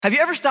Have you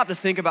ever stopped to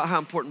think about how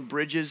important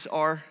bridges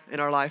are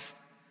in our life?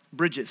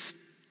 Bridges.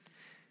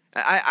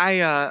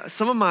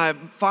 Some of my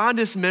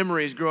fondest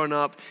memories growing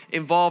up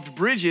involved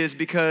bridges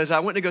because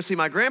I went to go see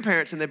my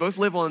grandparents, and they both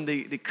live on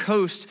the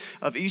coast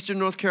of eastern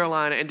North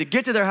Carolina, and to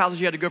get to their houses,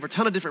 you had to go over a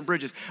ton of different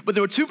bridges. But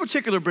there were two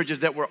particular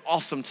bridges that were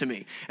awesome to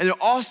me, and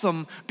they're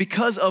awesome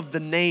because of the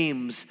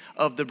names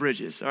of the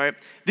bridges, all right?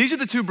 These are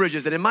the two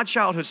bridges that in my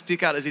childhood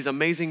stick out as these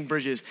amazing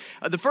bridges.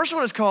 The first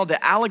one is called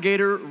the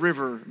Alligator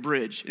River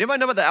Bridge. Anybody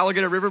know about the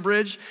Alligator River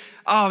Bridge?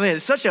 Oh man,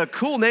 it's such a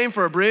cool name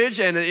for a bridge,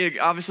 and it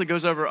obviously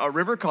goes over a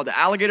river called the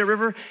Alligator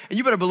River. And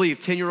you better believe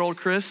 10-year-old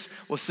Chris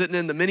was sitting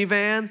in the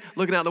minivan,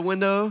 looking out the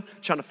window,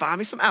 trying to find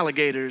me some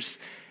alligators.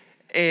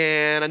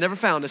 And I never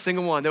found a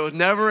single one. There was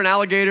never an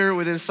alligator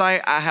within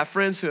sight. I have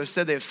friends who have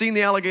said they have seen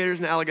the alligators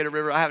in the Alligator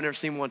River. I haven't ever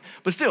seen one.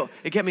 But still,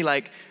 it kept me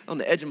like on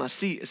the edge of my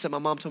seat, except my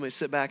mom told me to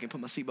sit back and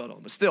put my seatbelt on.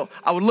 But still,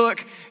 I would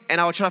look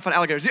and I would try to find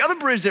alligators. The other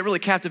bridge that really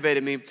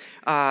captivated me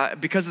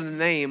because of the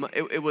name,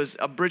 it was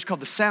a bridge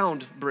called the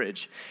Sound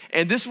Bridge.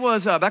 And this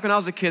was, back when I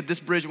was a kid, this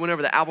bridge went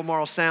over the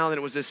Albemarle Sound, and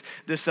it was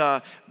this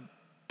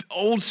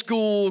old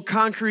school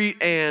concrete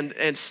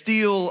and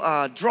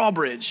steel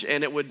drawbridge,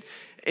 and it would,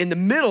 in the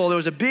middle, there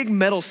was a big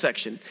metal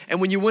section.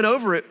 And when you went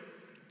over it,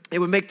 it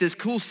would make this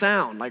cool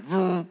sound, like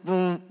vroom,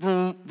 vroom,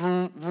 vroom,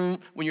 vroom, vroom,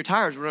 when your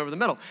tires went over the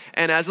metal.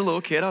 And as a little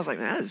kid, I was like,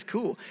 man, that is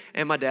cool.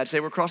 And my dad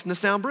said, we're crossing the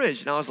Sound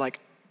Bridge. And I was like,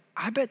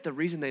 I bet the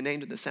reason they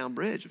named it the Sound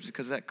Bridge was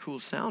because of that cool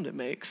sound it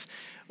makes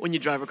when you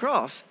drive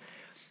across.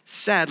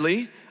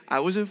 Sadly,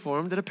 I was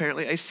informed that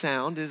apparently a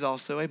sound is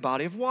also a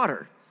body of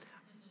water.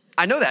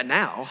 I know that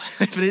now,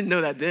 but I didn't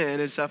know that then,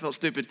 and so I felt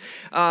stupid.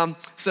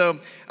 So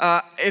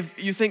if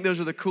you think those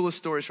are the coolest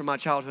stories from my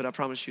childhood, I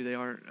promise you they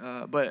aren't,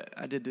 but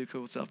I did do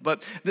cool stuff.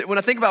 But when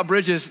I think about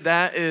bridges,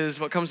 that is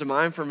what comes to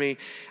mind for me.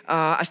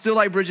 I still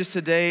like bridges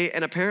today,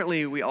 and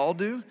apparently we all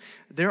do.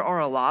 There are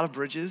a lot of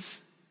bridges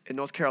in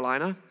North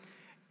Carolina.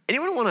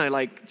 Anyone want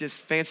to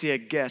just fancy a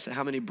guess at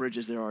how many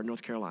bridges there are in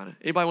North Carolina?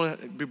 Anybody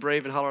want to be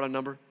brave and holler out a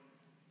number?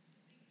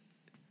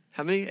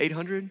 How many?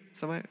 800?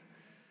 Somebody?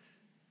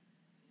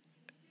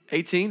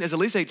 18? There's at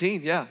least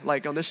 18, yeah,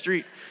 on this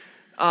street.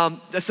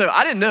 So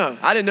I didn't know.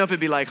 I didn't know if it'd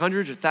be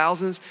hundreds or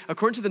thousands.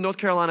 According to the North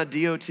Carolina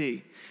DOT,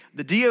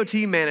 the DOT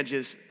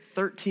manages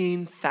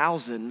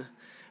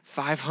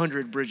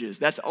 13,500 bridges.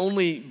 That's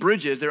only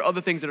bridges. There are other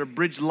things that are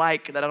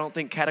bridge-like that I don't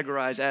think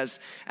categorize as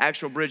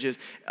actual bridges.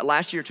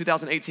 Last year,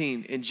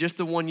 2018, in just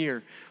the 1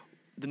 year,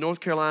 the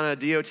North Carolina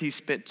DOT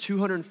spent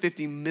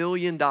 $250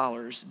 million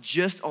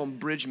just on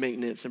bridge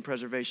maintenance and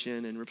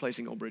preservation and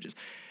replacing old bridges.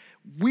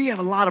 We have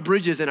a lot of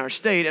bridges in our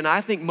state, and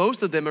I think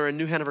most of them are in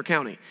New Hanover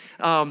County.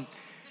 So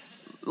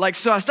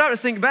I started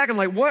to think back, I'm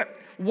like,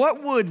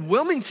 what would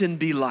Wilmington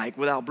be like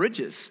without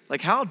bridges?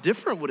 How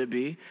different would it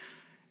be?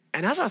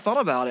 And as I thought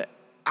about it,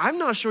 I'm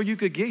not sure you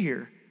could get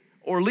here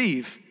or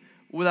leave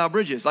without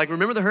bridges.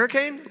 Remember the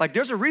hurricane?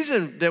 There's a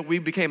reason that we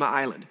became an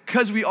island,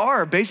 because we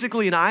are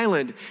basically an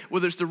island,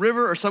 whether it's the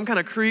river or some kind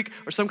of creek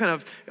or some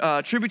kind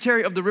of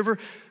tributary of the river.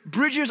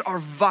 Bridges are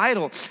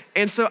vital.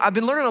 And so I've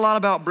been learning a lot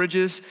about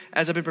bridges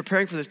as I've been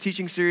preparing for this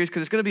teaching series,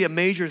 because it's going to be a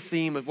major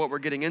theme of what we're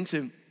getting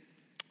into.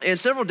 And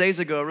several days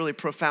ago, a really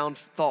profound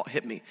thought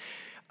hit me,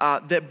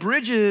 that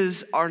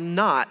bridges are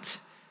not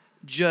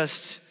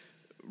just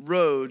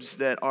roads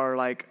that are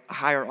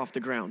higher off the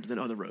ground than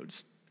other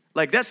roads.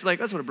 That's what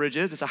a bridge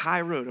is. It's a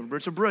high road.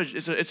 It's a bridge.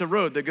 It's a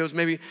road that goes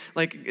maybe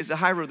it's a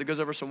high road that goes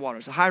over some water.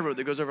 It's a high road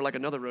that goes over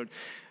another road.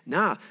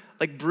 Nah,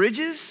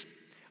 bridges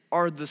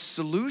are the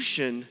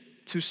solution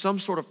to some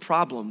sort of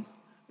problem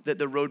that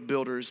the road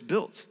builders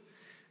built.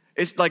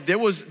 It's there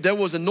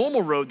was a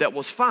normal road that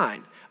was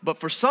fine, but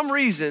for some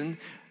reason,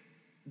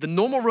 the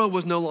normal road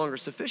was no longer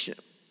sufficient.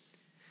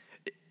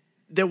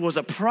 There was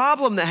a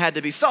problem that had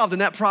to be solved,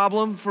 and that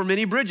problem for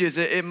many bridges,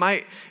 it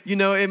might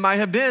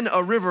have been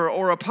a river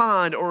or a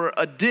pond or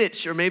a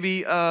ditch or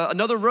maybe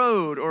another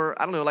road or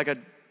I don't know,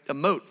 a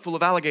moat full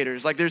of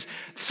alligators. There's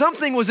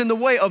something was in the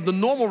way of the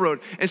normal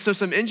road, and so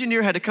some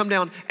engineer had to come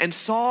down and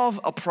solve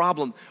a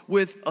problem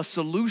with a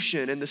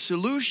solution, and the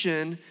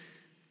solution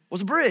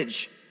was a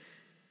bridge.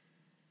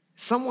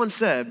 Someone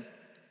said,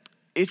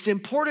 it's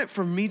important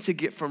for me to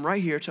get from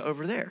right here to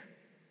over there.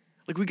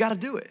 We got to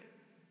do it.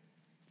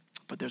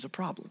 But there's a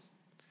problem.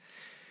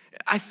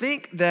 I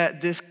think that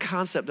this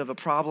concept of a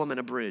problem and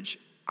a bridge,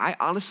 I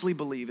honestly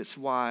believe it's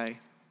why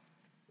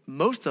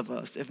most of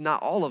us, if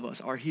not all of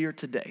us, are here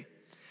today.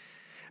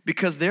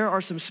 Because there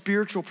are some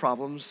spiritual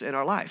problems in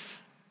our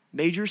life,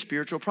 major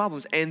spiritual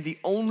problems. And the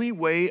only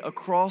way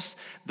across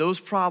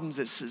those problems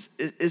is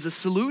a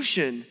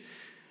solution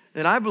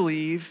that I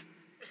believe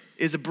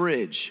is a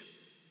bridge.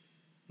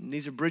 And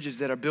these are bridges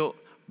that are built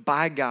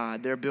by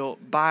God. They're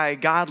built by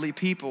godly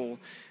people.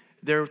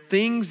 There are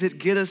things that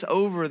get us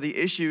over the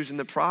issues and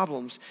the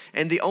problems,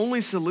 and the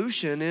only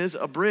solution is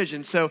a bridge.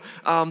 And so,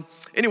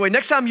 anyway,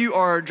 next time you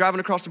are driving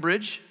across the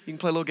bridge, you can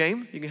play a little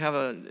game. You can have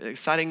an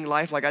exciting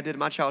life like I did in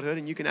my childhood,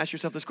 and you can ask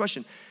yourself this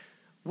question: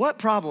 what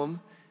problem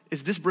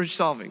is this bridge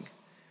solving?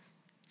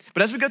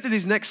 But as we go through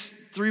these next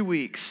 3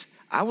 weeks,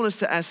 I want us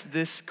to ask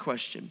this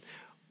question: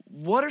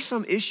 what are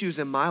some issues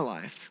in my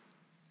life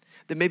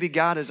that maybe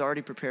God has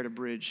already prepared a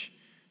bridge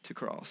to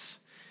cross?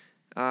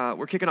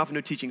 We're kicking off a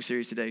new teaching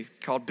series today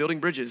called Building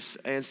Bridges.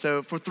 And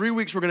so for 3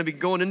 weeks, we're going to be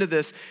going into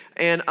this.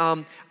 And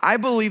I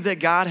believe that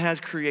God has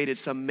created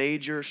some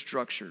major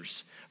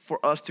structures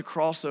for us to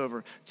cross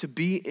over, to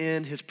be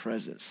in his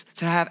presence,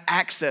 to have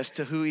access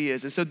to who he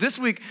is. And so this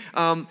week,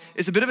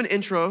 it's a bit of an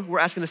intro. We're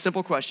asking a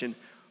simple question.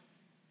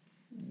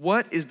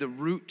 What is the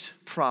root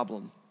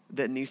problem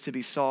that needs to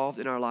be solved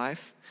in our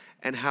life,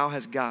 and how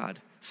has God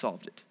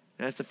solved it?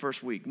 And that's the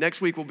first week.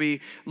 Next week, we'll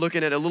be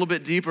looking at a little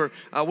bit deeper.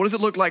 What does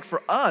it look like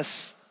for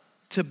us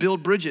to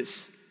build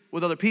bridges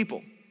with other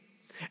people?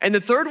 And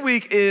the third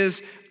week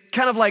is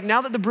kind of like,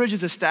 now that the bridge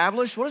is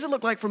established, what does it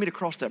look like for me to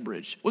cross that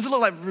bridge? What does it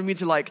look like for me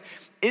to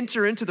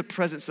enter into the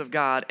presence of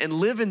God and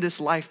live in this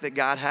life that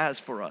God has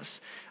for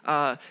us?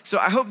 So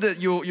I hope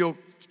that you'll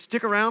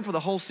stick around for the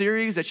whole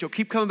series, that you'll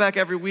keep coming back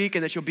every week,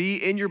 and that you'll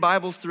be in your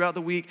Bibles throughout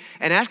the week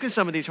and asking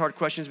some of these hard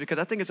questions, because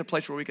I think it's a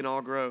place where we can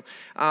all grow.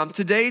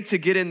 Today, to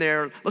get in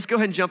there, let's go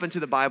ahead and jump into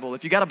the Bible.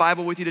 If you got a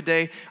Bible with you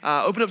today,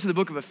 open up to the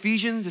book of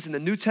Ephesians. It's in the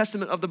New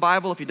Testament of the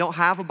Bible. If you don't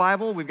have a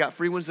Bible, we've got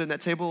free ones in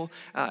that table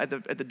at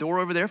the door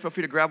over there. Feel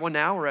free to grab one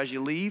now or as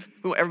you leave.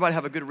 We want everybody to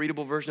have a good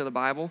readable version of the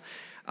Bible.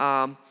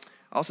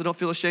 Also, don't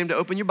feel ashamed to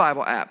open your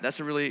Bible app. That's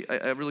a really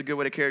good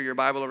way to carry your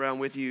Bible around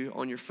with you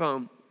on your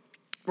phone.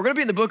 We're going to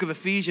be in the book of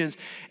Ephesians,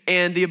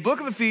 and the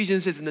book of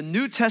Ephesians is in the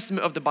New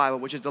Testament of the Bible,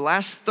 which is the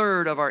last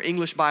third of our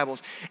English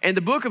Bibles. And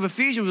the book of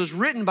Ephesians was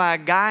written by a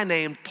guy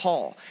named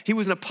Paul. He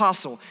was an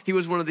apostle. He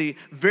was one of the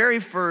very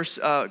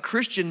first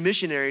Christian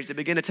missionaries that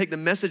began to take the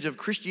message of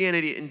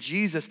Christianity and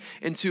Jesus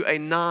into a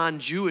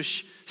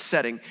non-Jewish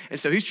setting. And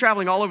so he's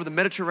traveling all over the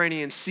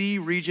Mediterranean Sea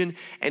region,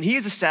 and he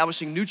is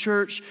establishing new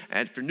church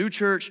after new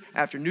church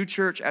after new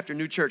church after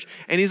new church.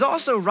 And he's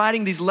also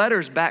writing these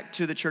letters back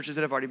to the churches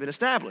that have already been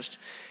established.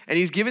 And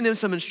he's giving them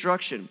some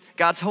instruction.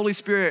 God's Holy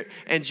Spirit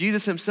and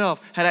Jesus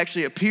himself had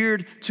actually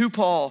appeared to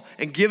Paul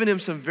and given him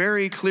some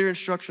very clear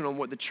instruction on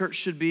what the church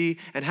should be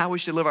and how we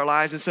should live our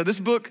lives. And so this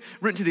book,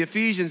 written to the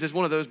Ephesians, is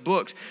one of those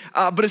books.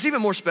 But it's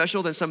even more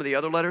special than some of the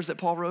other letters that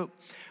Paul wrote,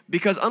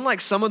 because unlike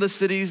some of the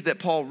cities that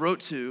Paul wrote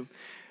to,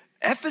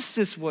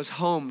 Ephesus was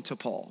home to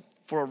Paul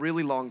for a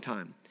really long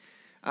time.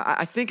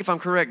 I think, if I'm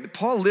correct,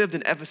 Paul lived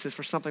in Ephesus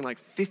for something like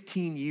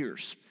 15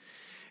 years.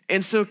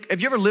 And so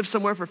have you ever lived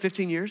somewhere for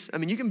 15 years? I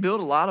mean, you can build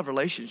a lot of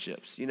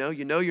relationships. You know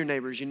your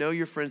neighbors, you know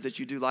your friends that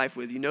you do life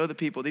with, you know the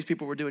people. These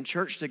people were doing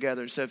church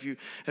together. So if you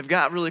have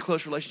got really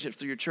close relationships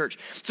through your church.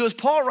 So as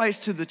Paul writes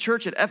to the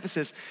church at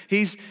Ephesus,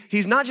 he's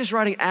not just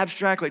writing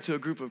abstractly to a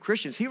group of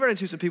Christians. He writes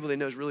to some people that he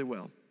knows really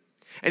well.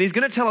 And he's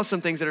going to tell us some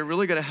things that are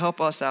really going to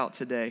help us out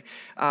today.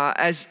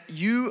 As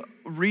you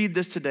read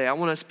this today, I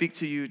want to speak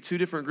to you two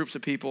different groups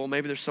of people.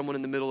 Maybe there's someone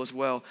in the middle as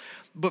well.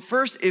 But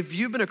first, if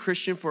you've been a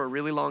Christian for a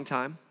really long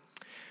time,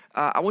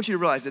 I want you to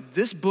realize that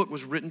this book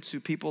was written to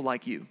people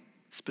like you,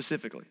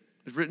 specifically.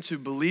 It was written to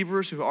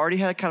believers who already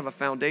had kind of a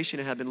foundation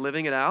and had been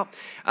living it out.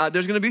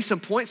 There's going to be some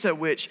points at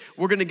which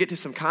we're going to get to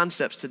some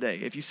concepts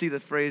today. If you see the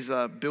phrase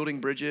building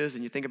bridges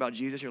and you think about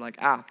Jesus, you're like,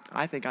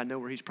 I think I know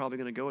where he's probably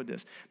going to go with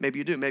this. Maybe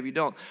you do, maybe you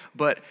don't.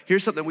 But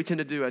here's something we tend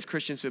to do as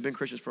Christians who have been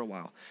Christians for a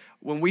while.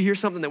 When we hear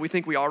something that we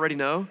think we already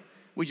know,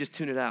 we just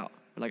tune it out.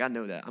 We're like, I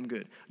know that, I'm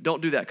good.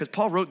 Don't do that, because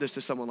Paul wrote this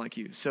to someone like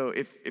you. So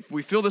if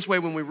we feel this way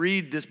when we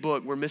read this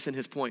book, we're missing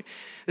his point.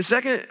 The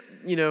second,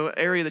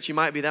 area that you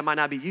might be, that might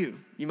not be you.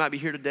 You might be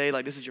here today,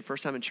 like this is your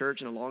first time in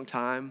church in a long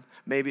time.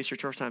 Maybe it's your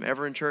first time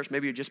ever in church.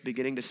 Maybe you're just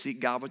beginning to seek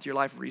God with your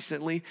life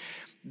recently.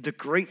 The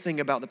great thing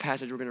about the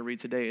passage we're going to read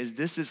today is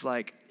this is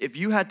like, if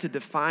you had to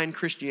define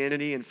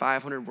Christianity in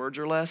 500 words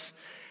or less,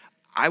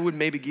 I would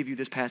maybe give you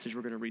this passage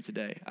we're going to read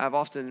today. I've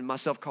often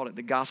myself called it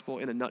the gospel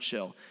in a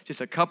nutshell. Just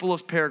a couple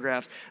of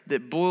paragraphs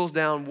that boils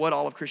down what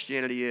all of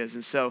Christianity is.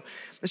 And so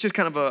it's just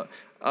kind of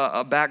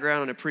a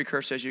background and a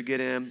precursor as you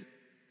get in.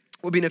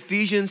 We'll be in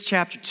Ephesians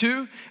chapter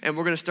 2, and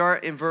we're going to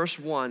start in verse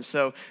 1.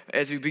 So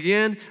as we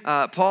begin,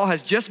 Paul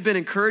has just been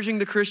encouraging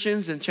the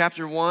Christians in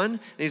chapter 1. And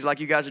he's like,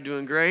 you guys are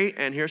doing great,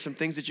 and here's some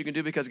things that you can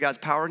do because God's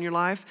power in your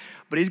life.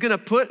 But he's going to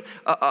put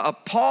a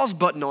pause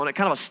button on it,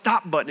 kind of a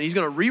stop button. He's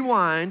going to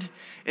rewind,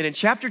 and in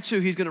chapter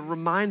 2, he's going to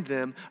remind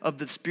them of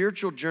the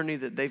spiritual journey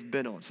that they've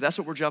been on. So that's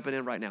what we're jumping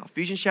in right now.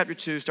 Ephesians chapter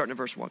 2, starting in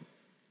verse 1.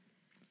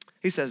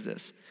 He says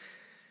this,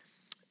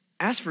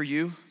 as for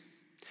you,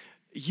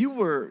 you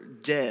were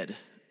dead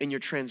in your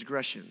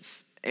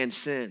transgressions and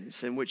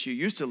sins in which you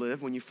used to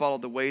live when you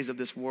followed the ways of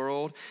this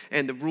world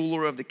and the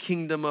ruler of the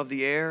kingdom of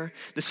the air,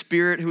 the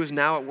spirit who is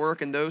now at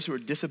work in those who are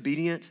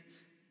disobedient.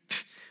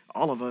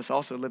 All of us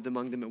also lived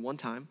among them at one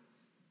time,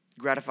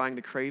 gratifying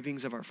the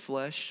cravings of our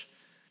flesh,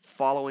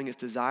 following its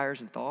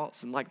desires and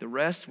thoughts. And like the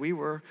rest, we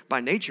were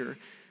by nature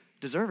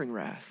deserving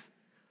wrath.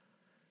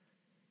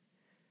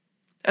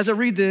 As I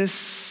read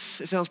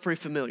this, it sounds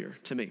pretty familiar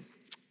to me.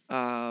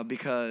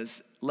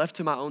 Because left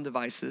to my own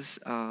devices,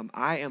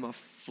 I am a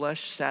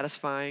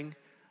flesh-satisfying,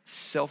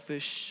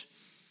 selfish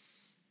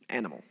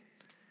animal.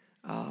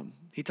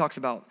 He talks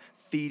about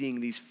feeding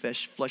these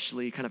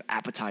fleshly kind of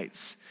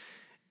appetites.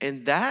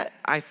 And that,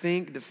 I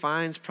think,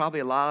 defines probably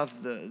a lot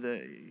of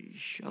the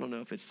I don't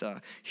know if it's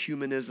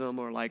humanism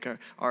or like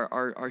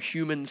our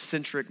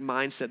human-centric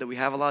mindset that we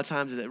have a lot of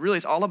times, that really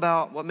is all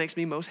about what makes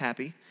me most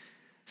happy.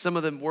 Some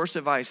of the worst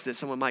advice that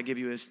someone might give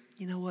you is,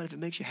 you know what, if it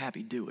makes you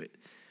happy, do it.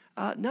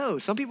 No,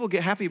 some people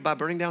get happy by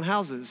burning down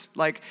houses.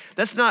 Like,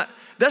 that's not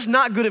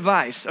good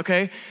advice,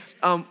 okay?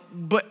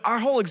 But our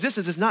whole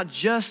existence is not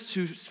just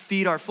to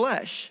feed our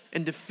flesh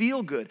and to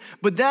feel good.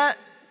 But that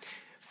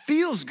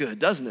feels good,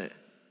 doesn't it?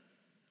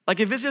 Like,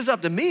 if it's just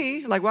up to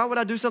me, like, why would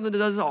I do something that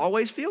doesn't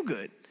always feel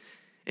good?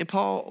 And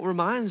Paul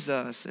reminds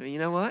us, you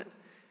know what?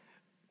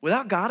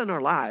 Without God in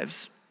our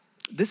lives,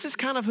 this is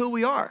kind of who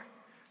we are.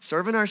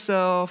 Serving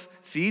ourselves,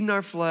 feeding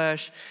our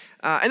flesh.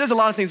 And there's a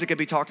lot of things that could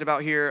be talked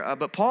about here,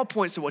 but Paul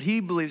points to what he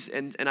believes,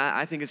 and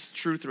I think it's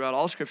true throughout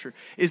all Scripture,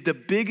 is the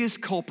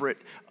biggest culprit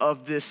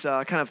of this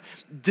kind of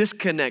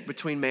disconnect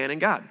between man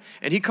and God.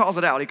 And he calls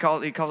it out. He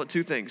calls it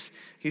two things.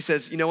 He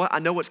says, you know what? I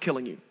know what's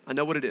killing you. I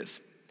know what it is.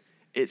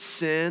 It's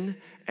sin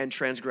and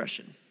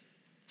transgression.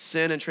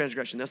 Sin and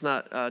transgression. That's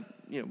not,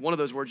 one of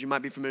those words you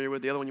might be familiar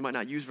with. The other one you might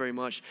not use very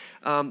much.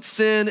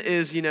 Sin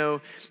is,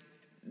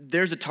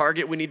 there's a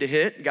target we need to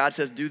hit. God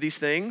says, do these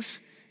things,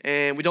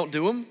 and we don't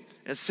do them.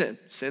 It's sin.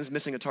 Sin's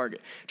missing a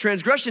target.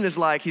 Transgression is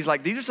like, he's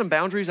like, these are some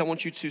boundaries I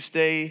want you to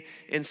stay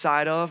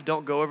inside of.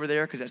 Don't go over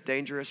there because that's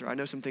dangerous, or I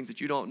know some things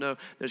that you don't know.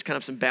 There's kind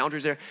of some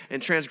boundaries there.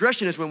 And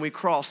transgression is when we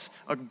cross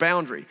a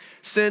boundary.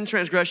 Sin,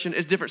 transgression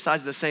is different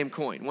sides of the same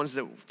coin. One's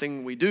the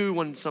thing we do,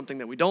 one's something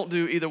that we don't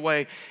do. Either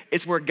way,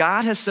 it's where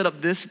God has set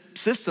up this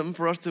system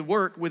for us to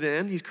work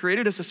within. He's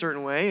created us a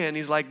certain way, and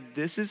he's like,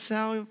 this is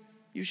how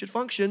you should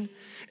function,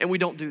 and we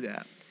don't do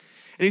that.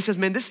 And he says,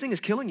 man, this thing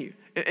is killing you.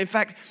 In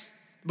fact,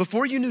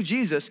 before you knew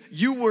Jesus,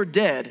 you were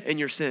dead in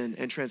your sin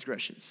and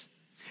transgressions.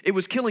 It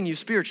was killing you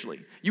spiritually.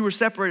 You were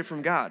separated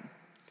from God.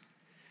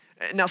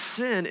 Now,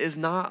 sin is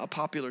not a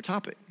popular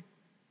topic.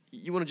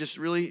 You want to just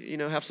really,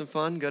 have some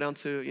fun, go down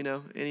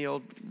to, any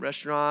old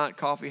restaurant,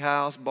 coffee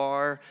house,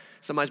 bar,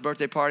 somebody's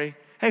birthday party.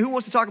 Hey, who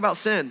wants to talk about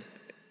sin?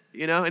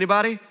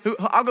 Anybody?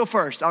 I'll go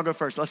first.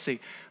 Let's see.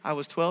 I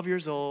was 12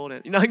 years old.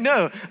 And,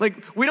 no.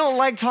 We don't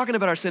like talking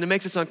about our sin. It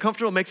makes us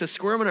uncomfortable. It makes us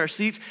squirm in our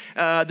seats.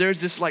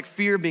 There's this,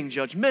 fear of being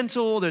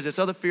judgmental. There's this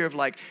other fear of,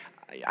 I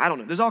don't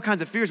know. There's all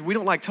kinds of fears. We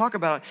don't like talk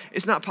about it.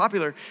 It's not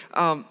popular.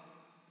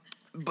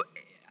 But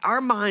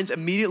our minds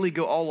immediately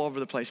go all over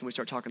the place when we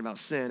start talking about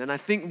sin. And I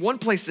think one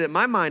place that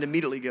my mind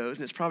immediately goes,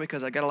 and it's probably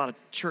because I got a lot of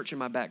church in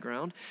my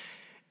background,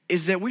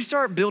 is that we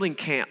start building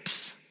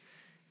camps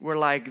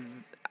where,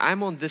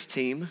 I'm on this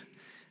team.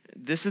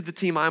 This is the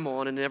team I'm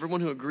on, and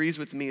everyone who agrees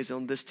with me is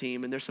on this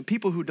team. And there's some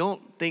people who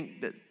don't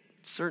think that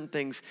certain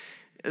things,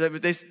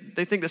 they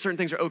think that certain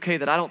things are okay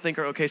that I don't think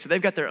are okay, so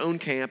they've got their own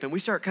camp, and we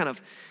start kind of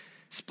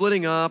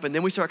splitting up, and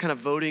then we start kind of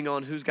voting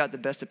on who's got the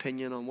best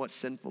opinion on what's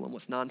sinful and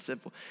what's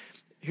non-sinful.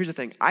 Here's the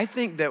thing. I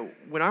think that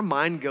when our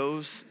mind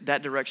goes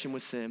that direction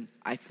with sin,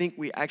 I think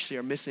we actually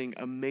are missing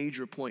a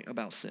major point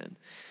about sin.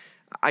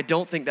 I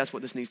don't think that's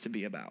what this needs to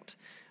be about.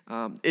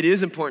 It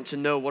is important to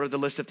know what are the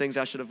list of things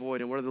I should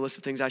avoid and what are the list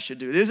of things I should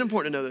do. It is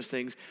important to know those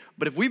things.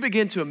 But if we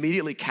begin to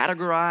immediately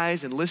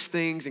categorize and list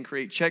things and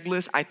create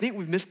checklists, I think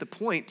we've missed the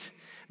point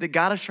that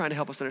God is trying to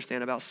help us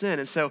understand about sin.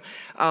 And so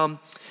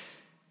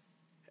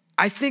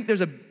I think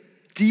there's a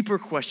deeper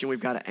question we've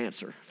got to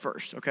answer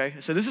first, okay?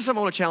 So this is something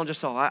I want to challenge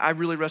us all. I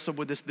really wrestled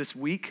with this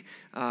week.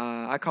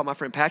 I called my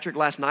friend Patrick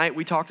last night.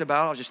 We talked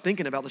about it. I was just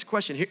thinking about this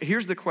question.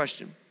 Here's the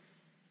question.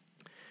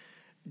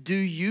 Do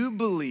you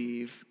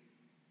believe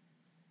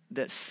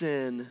that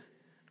sin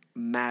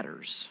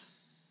matters?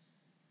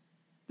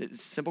 It's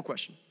a simple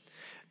question.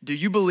 Do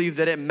you believe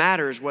that it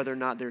matters whether or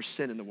not there's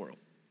sin in the world?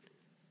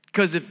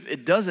 Because if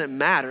it doesn't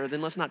matter, then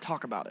let's not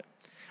talk about it.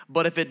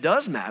 But if it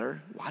does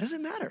matter, why does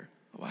it matter?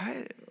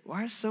 Why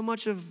does so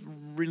much of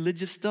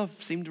religious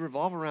stuff seem to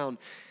revolve around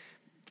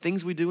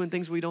things we do and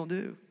things we don't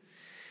do?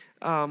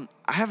 I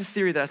have a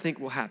theory that I think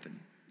will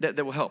happen,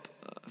 that will help.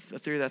 A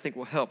theory that I think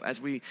will help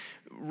as we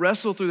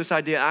wrestle through this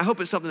idea. I hope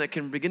it's something that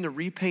can begin to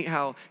repaint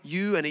how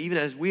you and even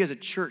as we as a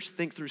church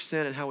think through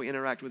sin and how we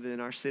interact with it in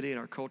our city and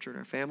our culture and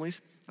our families,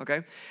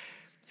 okay?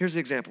 Here's the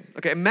example.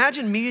 Okay,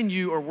 imagine me and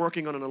you are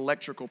working on an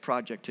electrical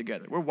project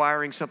together. We're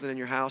wiring something in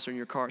your house or in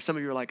your car. Some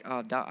of you are like,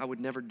 I would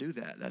never do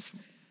that.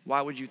 Why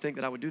would you think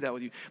that I would do that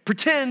with you?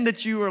 Pretend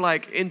that you are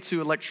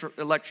into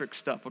electric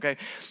stuff, okay?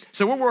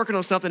 So we're working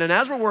on something, and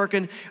as we're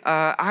working,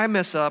 I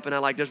mess up,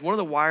 and there's one of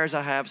the wires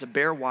I have, it's a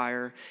bare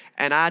wire,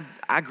 and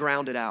I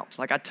ground it out.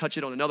 I touch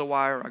it on another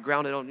wire, or I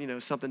ground it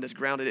on, something that's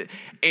grounded it,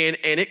 and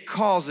it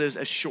causes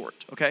a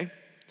short, okay?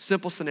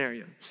 Simple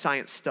scenario,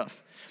 science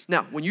stuff.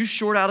 Now, when you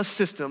short out a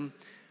system,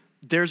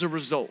 there's a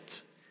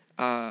result.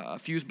 A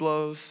fuse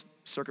blows,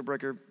 circuit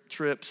breaker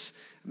trips,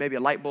 maybe a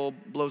light bulb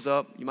blows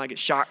up, you might get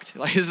shocked.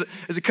 There's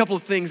a couple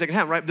of things that can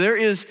happen, right? There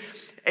is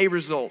a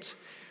result.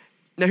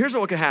 Now, here's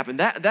what could happen.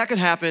 That could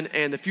happen,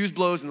 and the fuse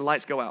blows and the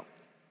lights go out.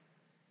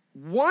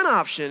 One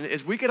option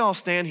is we could all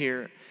stand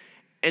here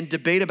and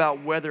debate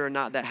about whether or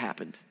not that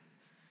happened.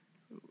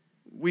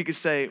 We could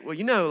say, well,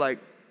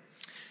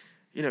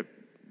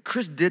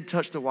 Chris did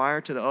touch the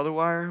wire to the other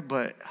wire,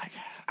 but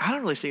I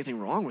don't really see anything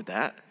wrong with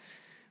that.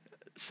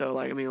 So,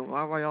 like, I mean,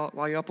 why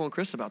are you up on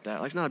Chris about that?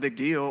 Like, it's not a big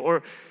deal.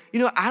 Or,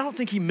 I don't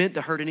think he meant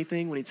to hurt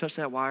anything when he touched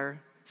that wire.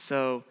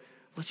 So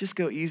let's just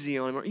go easy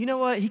on him. Or, you know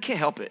what? He can't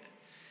help it.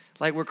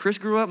 Like, where Chris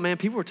grew up, man,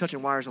 people were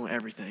touching wires on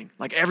everything.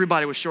 Like,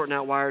 everybody was shorting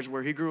out wires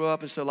where he grew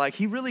up. And so, like,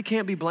 he really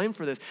can't be blamed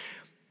for this.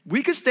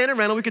 We could stand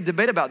around and we could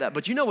debate about that.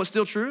 But you know what's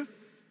still true?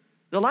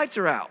 The lights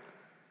are out.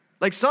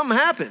 Like, something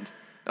happened,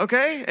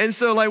 okay? And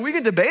so, like, we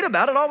can debate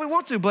about it all we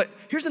want to. But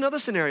here's another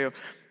scenario.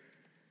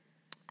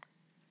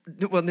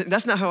 Well,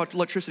 that's not how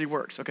electricity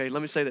works, okay?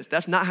 Let me say this.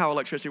 That's not how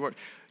electricity works.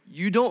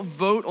 You don't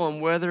vote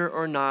on whether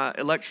or not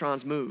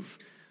electrons move.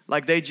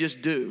 Like, they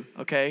just do,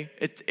 okay?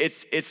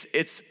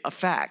 It's a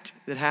fact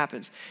that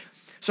happens.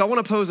 So I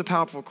want to pose a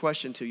powerful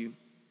question to you.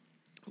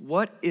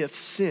 What if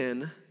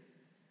sin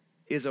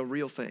is a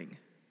real thing?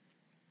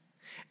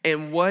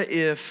 And what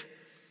if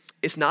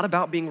it's not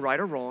about being right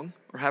or wrong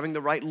or having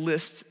the right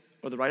lists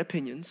or the right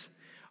opinions,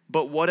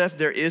 but what if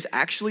there is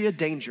actually a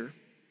danger,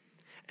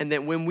 and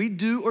that when we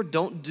do or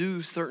don't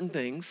do certain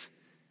things,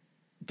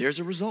 there's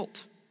a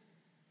result?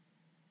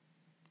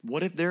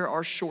 What if there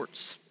are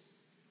shorts?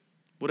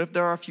 What if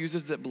there are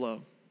fuses that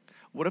blow?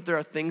 What if there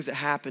are things that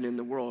happen in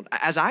the world?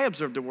 As I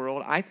observe the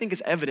world, I think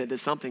it's evident that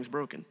something's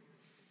broken.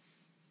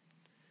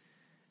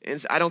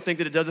 And I don't think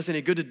that it does us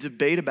any good to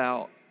debate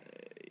about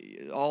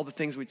all the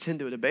things we tend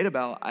to debate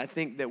about. I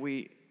think that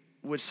we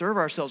would serve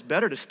ourselves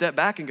better to step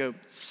back and go,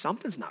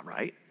 something's not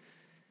right.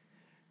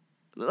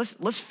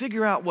 Let's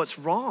figure out what's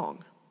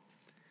wrong.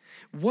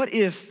 What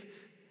if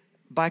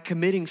by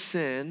committing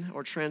sin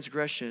or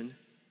transgression,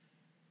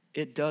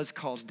 it does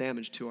cause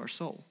damage to our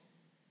soul?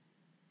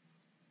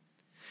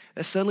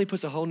 That suddenly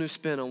puts a whole new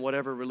spin on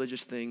whatever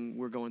religious thing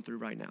we're going through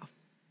right now.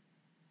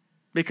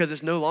 Because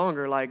it's no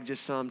longer like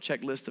just some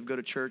checklist of go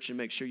to church and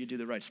make sure you do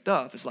the right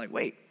stuff. It's like,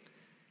 wait,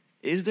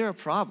 is there a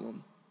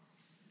problem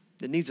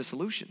that needs a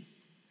solution?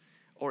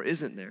 Or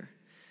isn't there?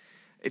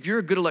 If you're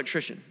a good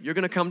electrician, you're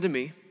going to come to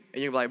me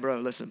and you're like, bro,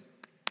 listen,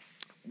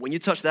 when you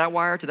touch that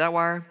wire to that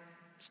wire,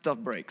 stuff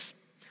breaks.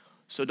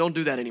 So don't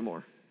do that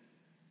anymore.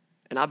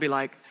 And I'll be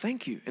like,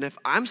 thank you. And if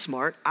I'm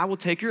smart, I will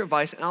take your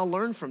advice and I'll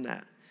learn from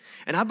that.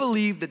 And I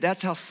believe that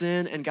that's how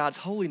sin and God's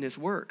holiness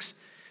works.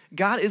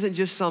 God isn't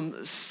just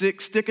some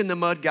sick,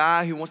 stick-in-the-mud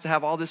guy who wants to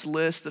have all this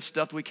list of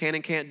stuff we can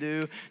and can't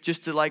do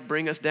just to like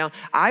bring us down.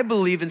 I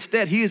believe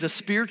instead he is a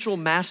spiritual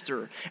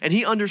master and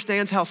he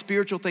understands how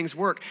spiritual things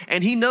work.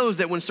 And he knows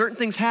that when certain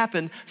things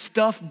happen,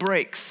 stuff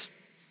breaks.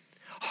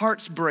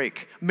 Hearts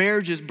break,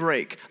 marriages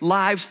break,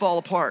 lives fall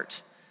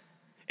apart.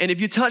 And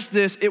if you touch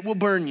this, it will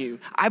burn you.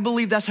 I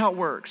believe that's how it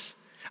works.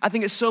 I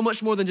think it's so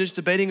much more than just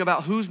debating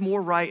about who's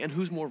more right and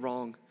who's more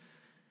wrong.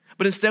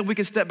 But instead we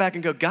can step back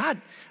and go,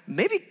 God,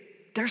 maybe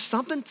there's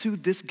something to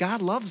this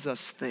God loves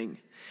us thing.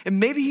 And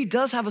maybe he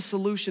does have a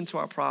solution to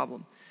our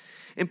problem.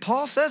 And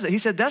Paul says it. He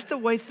said, that's the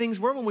way things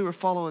were when we were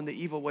following the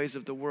evil ways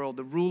of the world,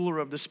 the ruler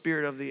of the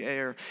spirit of the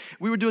air.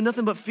 We were doing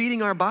nothing but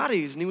feeding our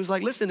bodies. And he was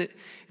like, listen, if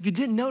you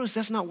didn't notice,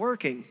 that's not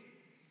working.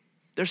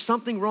 There's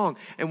something wrong.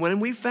 And when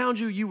we found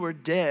you, you were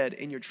dead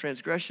in your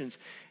transgressions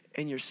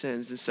and your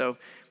sins. And so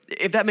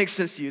if that makes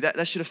sense to you,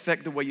 that should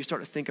affect the way you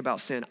start to think about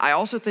sin. I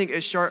also think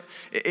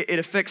it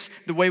affects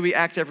the way we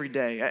act every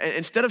day.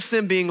 Instead of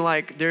sin being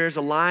like there's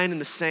a line in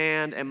the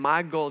sand and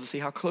my goal is to see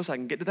how close I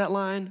can get to that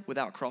line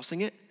without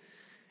crossing it,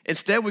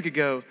 instead we could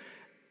go,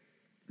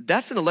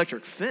 that's an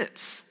electric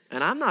fence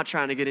and I'm not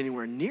trying to get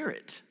anywhere near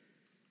it.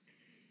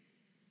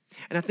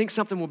 And I think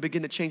something will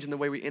begin to change in the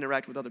way we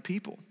interact with other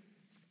people.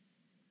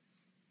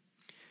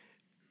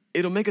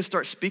 It'll make us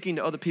start speaking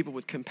to other people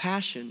with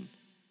compassion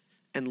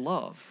and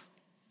love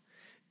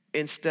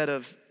instead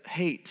of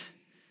hate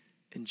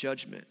and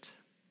judgment.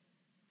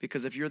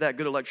 Because if you're that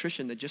good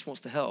electrician that just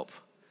wants to help,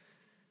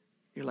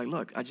 you're like,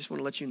 look, I just want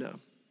to let you know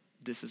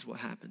this is what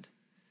happened.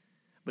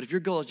 But if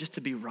your goal is just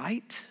to be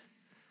right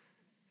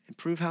and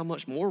prove how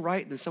much more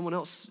right than someone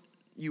else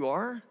you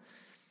are,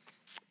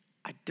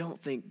 I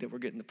don't think that we're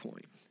getting the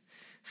point.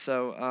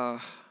 So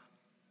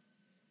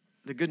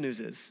the good news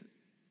is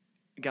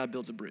God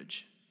builds a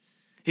bridge.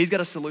 He's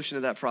got a solution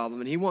to that problem,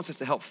 and he wants us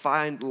to help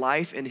find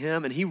life in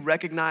him, and he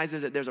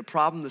recognizes that there's a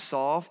problem to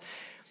solve,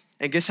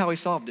 and guess how he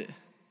solved it?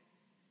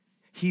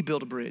 He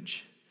built a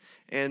bridge.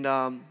 And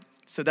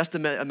so that's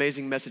the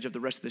amazing message of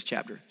the rest of this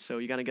chapter. So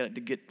you gotta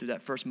get to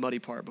that first muddy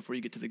part before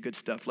you get to the good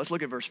stuff. Let's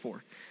look at verse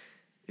 4.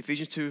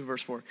 Ephesians 2,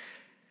 verse 4.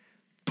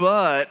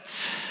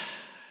 But,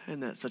 isn't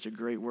that such a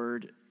great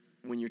word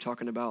when you're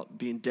talking about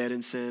being dead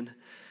in sin?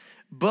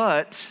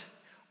 But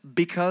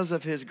because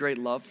of his great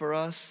love for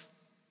us,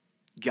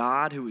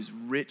 God, who is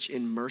rich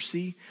in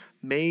mercy,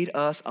 made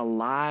us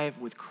alive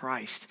with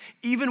Christ,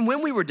 even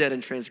when we were dead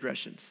in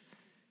transgressions.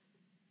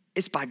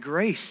 It's by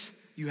grace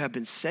you have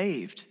been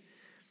saved.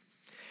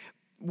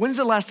 When's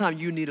the last time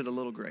you needed a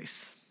little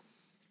grace?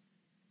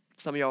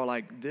 Some of y'all are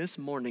like, this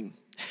morning.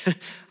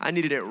 I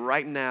needed it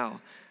right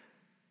now.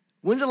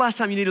 When's the last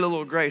time you needed a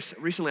little grace?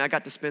 Recently, I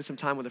got to spend some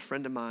time with a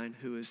friend of mine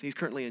he's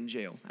currently in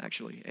jail,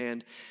 actually.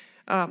 And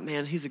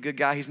man, he's a good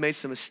guy. He's made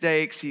some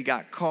mistakes. He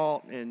got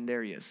caught, and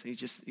there he is.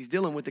 He's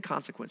dealing with the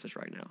consequences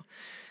right now.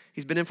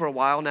 He's been in for a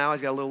while now.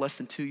 He's got a little less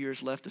than 2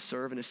 years left to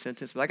serve in his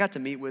sentence. But I got to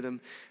meet with him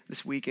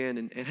this weekend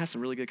and have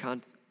some really good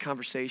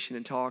conversation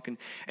and talk. And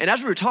as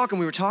we were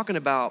talking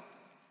about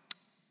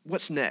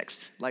what's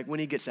next, like when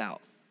he gets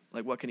out,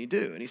 like what can he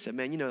do? And he said,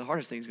 man, the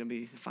hardest thing is going to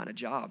be to find a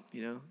job,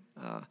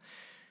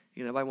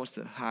 Nobody wants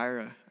to hire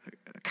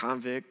a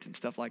convict and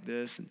stuff like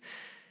this. And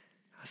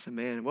I said,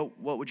 man,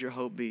 what would your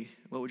hope be?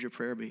 What would your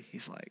prayer be?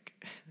 He's like,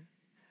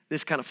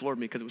 this kind of floored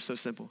me because it was so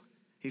simple.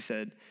 He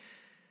said,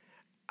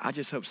 I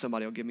just hope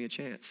somebody will give me a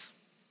chance.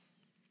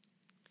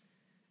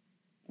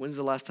 When's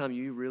the last time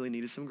you really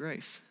needed some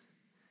grace?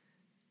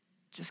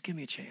 Just give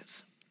me a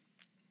chance.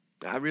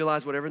 I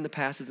realize whatever in the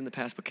past is in the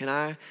past, but can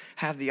I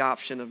have the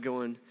option of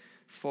going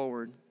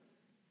forward?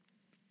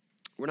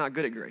 We're not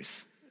good at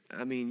grace.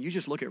 I mean, you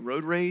just look at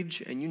road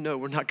rage and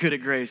we're not good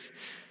at grace.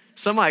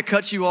 Somebody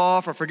cuts you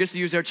off or forgets to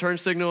use their turn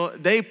signal.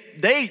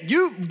 Did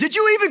you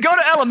even go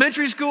to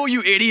elementary school,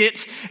 you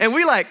idiot? And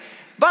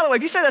by the way,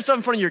 if you say that stuff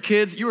in front of your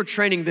kids, you are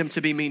training them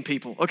to be mean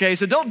people, okay?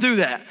 So don't do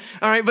that,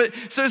 all right? But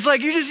so it's like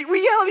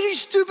we yell, you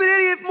stupid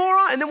idiot,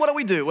 moron. And then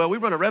what do? Well, we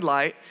run a red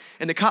light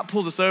and the cop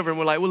pulls us over and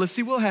we're like, well, let's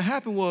see, what had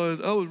happened was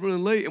I was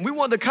running late. And we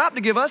want the cop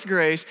to give us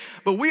grace,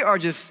 but we are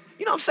just,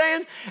 you know what I'm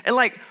saying? And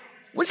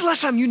when's the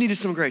last time you needed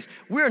some grace?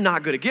 We're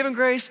not good at giving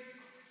grace.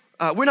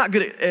 We're not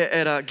good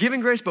at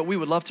giving grace, but we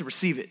would love to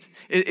receive it,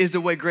 is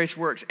the way grace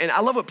works. And I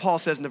love what Paul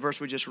says in the verse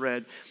we just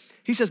read.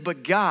 He says,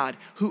 but God,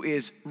 who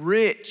is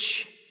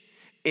rich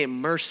in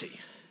mercy.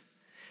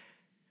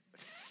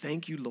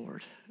 Thank you,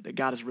 Lord, that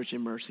God is rich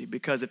in mercy.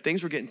 Because if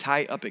things were getting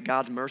tight up at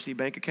God's mercy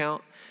bank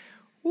account,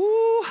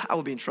 I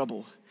would be in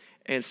trouble.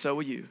 And so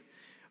will you.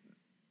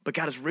 But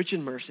God is rich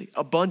in mercy,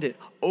 abundant,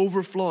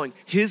 overflowing.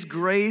 His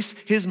grace,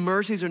 his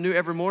mercies are new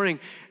every morning.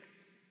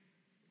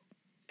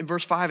 In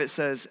verse 5, it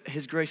says,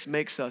 his grace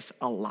makes us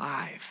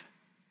alive.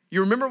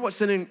 You remember what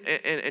sin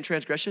and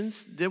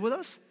transgressions did with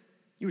us?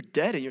 You were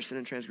dead in your sin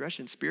and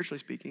transgression, spiritually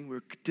speaking. We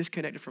were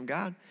disconnected from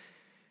God.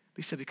 But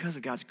he said, because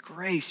of God's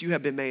grace, you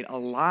have been made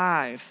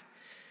alive.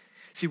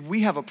 See,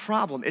 we have a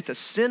problem. It's a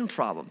sin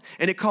problem.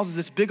 And it causes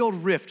this big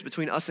old rift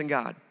between us and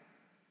God.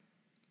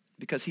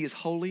 Because he is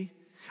holy.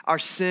 Our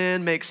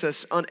sin makes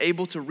us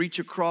unable to reach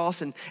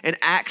across and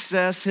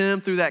access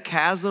him through that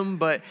chasm.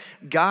 But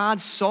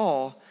God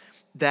saw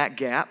that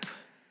gap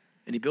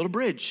and he built a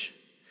bridge.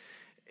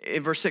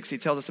 In verse 6, he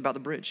tells us about the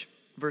bridge.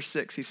 Verse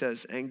 6, he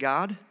says, and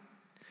God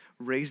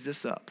raised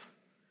us up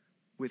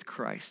with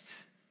Christ.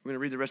 We're going to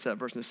read the rest of that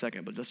verse in a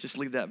second, but let's just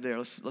leave that there.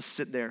 Let's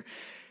sit there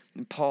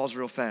and pause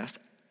real fast.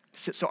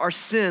 So our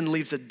sin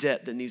leaves a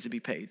debt that needs to be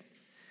paid.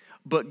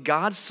 But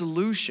God's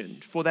solution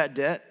for that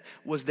debt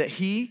was that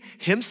he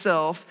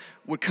himself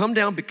would come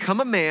down, become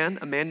a man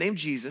named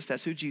Jesus.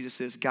 That's who Jesus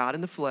is, God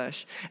in the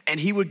flesh. And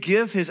he would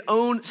give his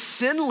own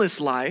sinless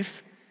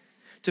life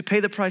to pay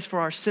the price for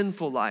our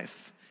sinful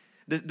life.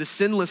 The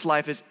sinless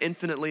life is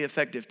infinitely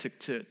effective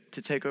to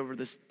take over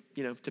this,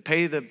 to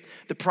pay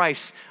the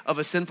price of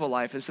a sinful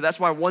life. And so that's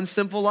why one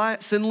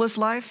sinless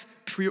life,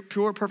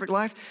 pure, perfect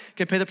life,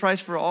 can pay the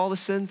price for all the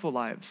sinful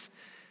lives.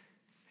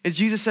 And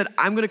Jesus said,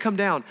 I'm going to come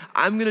down.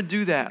 I'm going to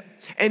do that.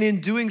 And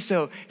in doing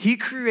so, he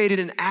created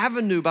an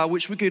avenue by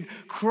which we could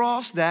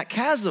cross that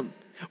chasm.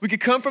 We could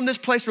come from this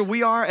place where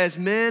we are as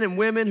men and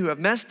women who have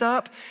messed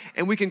up,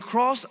 and we can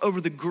cross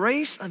over the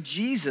grace of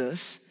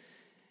Jesus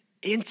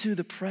into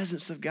the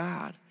presence of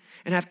God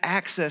and have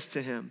access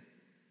to him.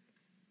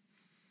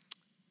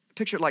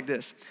 Picture it like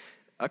this: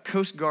 a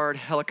Coast Guard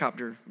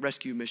helicopter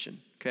rescue mission,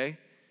 okay?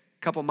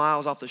 A couple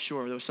miles off the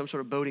shore, there was some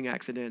sort of boating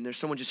accident, and there's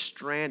someone just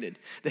stranded.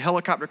 The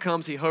helicopter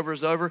comes, he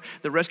hovers over,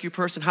 the rescue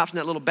person hops in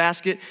that little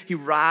basket, he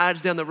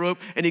rides down the rope,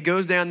 and he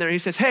goes down there, and he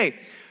says, hey,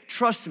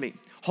 trust me,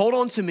 hold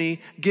on to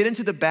me, get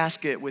into the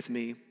basket with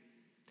me,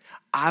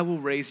 I will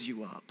raise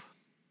you up.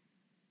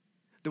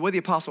 The way the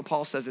Apostle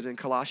Paul says it in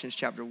Colossians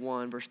chapter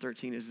 1, verse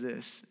 13 is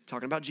this,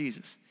 talking about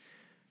Jesus.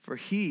 For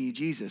he,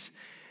 Jesus,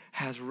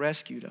 has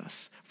rescued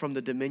us from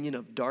the dominion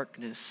of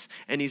darkness,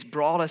 and he's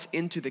brought us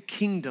into the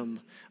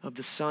kingdom of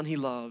the Son he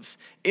loves,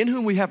 in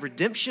whom we have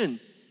redemption,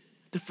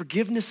 the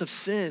forgiveness of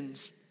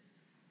sins.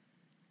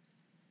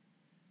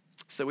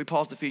 So we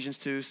paused Ephesians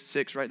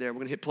 2:6 right there. We're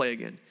going to hit play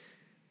again.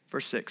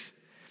 Verse 6.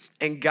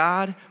 And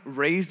God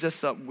raised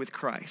us up with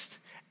Christ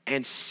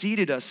and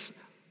seated us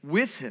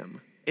with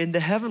him in the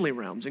heavenly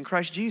realms in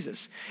Christ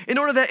Jesus, in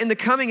order that in the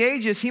coming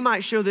ages he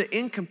might show the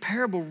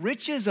incomparable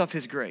riches of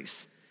his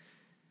grace,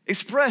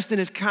 expressed in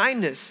his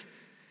kindness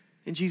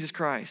in Jesus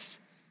Christ.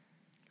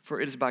 For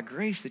it is by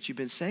grace that you've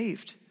been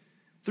saved,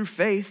 through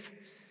faith.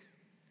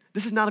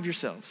 This is not of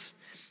yourselves.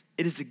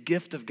 It is the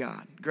gift of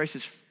God. Grace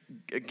is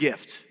a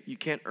gift. You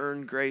can't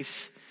earn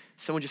grace.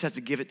 Someone just has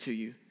to give it to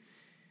you.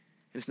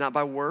 And it's not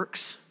by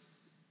works.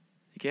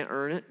 You can't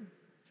earn it.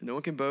 So no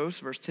one can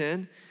boast. Verse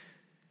 10,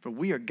 for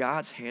we are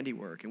God's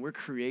handiwork, and we're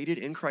created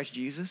in Christ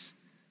Jesus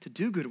to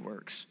do good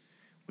works,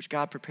 which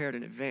God prepared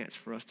in advance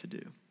for us to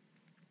do.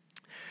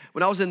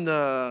 When I was in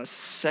the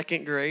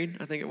second grade,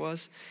 I think it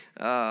was,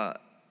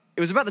 it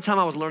was about the time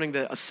I was learning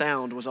that a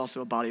sound was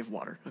also a body of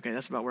water. Okay,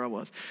 that's about where I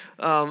was.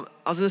 I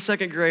was in the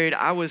second grade.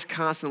 I was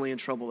constantly in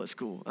trouble at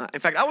school. In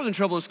fact, I was in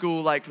trouble in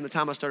school like from the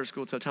time I started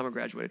school to the time I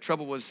graduated.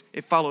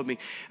 It followed me.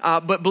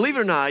 But believe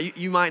it or not,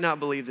 you might not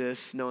believe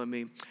this knowing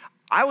me.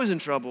 I was in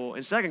trouble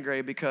in second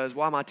grade because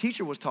while my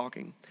teacher was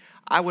talking,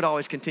 I would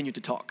always continue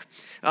to talk.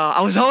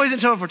 I was always in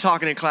trouble for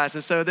talking in class.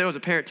 And so there was a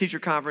parent-teacher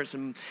conference,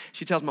 and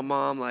she tells my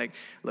mom, like,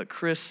 look,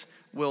 Chris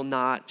will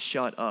not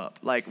shut up.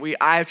 Like,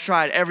 I've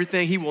tried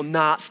everything. He will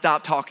not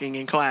stop talking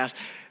in class.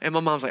 And my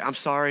mom's like, I'm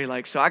sorry.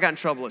 Like, so I got in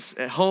trouble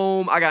at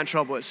home. I got in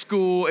trouble at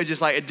school. It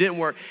just, like, it didn't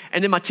work.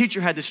 And then my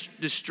teacher had this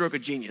stroke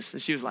of genius.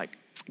 And she was like,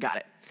 got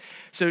it.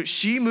 So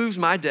she moves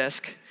my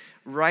desk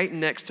right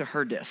next to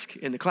her desk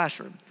in the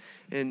classroom.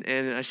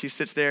 And she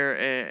sits there,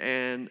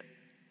 and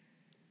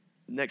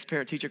next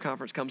parent-teacher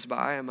conference comes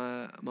by, and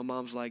my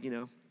mom's like,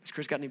 has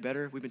Chris got any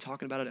better? We've been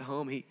talking about it at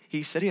home.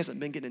 He said he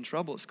hasn't been getting in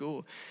trouble at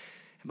school.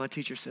 And my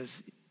teacher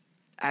says,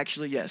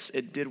 actually, yes,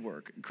 it did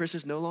work. Chris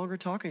is no longer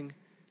talking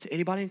to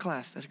anybody in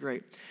class. That's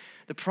great.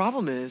 The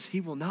problem is he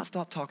will not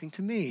stop talking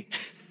to me.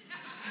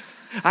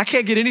 I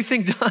can't get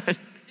anything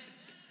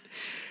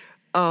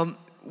done.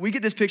 We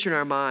get this picture in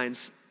our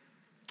minds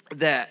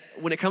that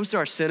when it comes to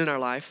our sin in our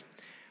life,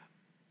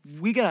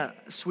 we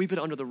got to sweep it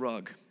under the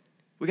rug.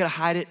 We got to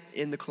hide it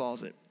in the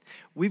closet.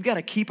 We've got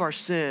to keep our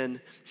sin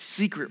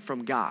secret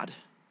from God.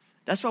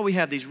 That's why we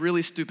have these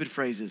really stupid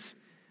phrases.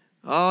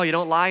 Oh, you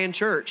don't lie in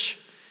church.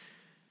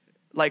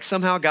 Like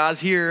somehow God's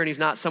here and he's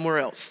not somewhere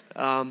else.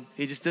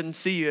 He just didn't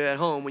see you at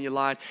home when you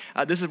lied.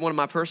 This is one of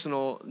my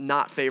personal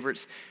not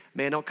favorites.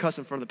 Man, don't cuss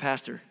in front of the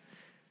pastor.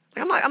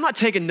 Like, I'm not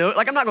taking note.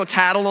 Like, I'm not going to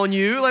tattle on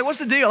you. Like, what's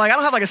the deal? Like, I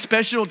don't have like a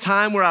special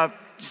time where I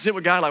sit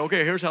with God like,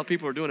 okay, here's how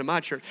people are doing in my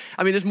church.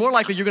 I mean, it's more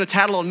likely you're going to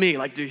tattle on me.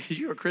 Like, do you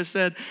hear what Chris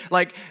said?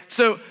 Like,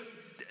 so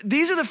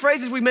these are the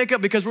phrases we make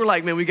up because we're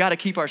like, man, we got to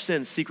keep our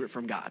sins secret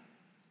from God.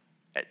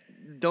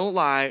 Don't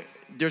lie.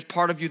 There's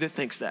part of you that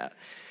thinks that.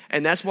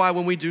 And that's why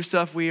when we do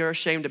stuff, we are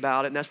ashamed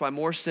about it. And that's why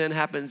more sin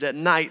happens at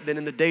night than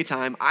in the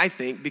daytime, I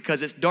think,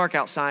 because it's dark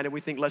outside and we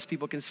think less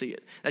people can see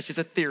it. That's just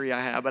a theory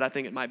I have, but I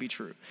think it might be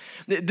true.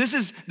 This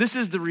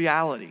is the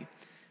reality.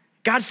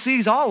 God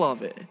sees all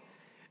of it.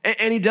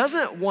 And he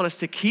doesn't want us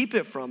to keep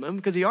it from him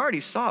because he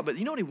already saw it. But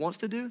you know what he wants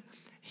to do?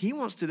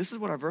 This is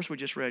what our verse we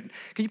just read.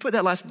 Can you put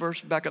that last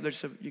verse back up there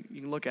so you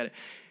can look at it?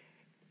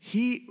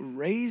 He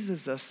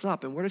raises us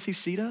up. And where does he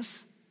seat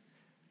us?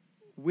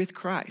 With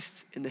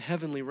Christ in the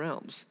heavenly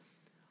realms.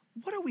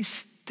 What are we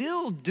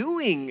still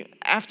doing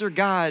after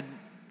God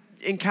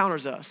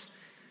encounters us?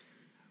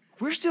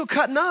 We're still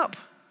cutting up.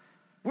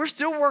 We're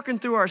still working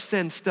through our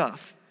sin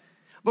stuff.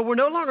 But we're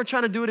no longer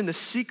trying to do it in the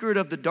secret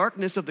of the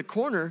darkness of the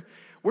corner.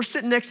 We're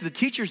sitting next to the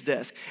teacher's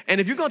desk. And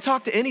if you're going to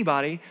talk to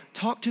anybody,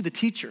 talk to the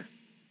teacher.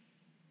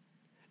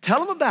 Tell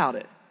them about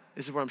it.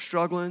 This is where I'm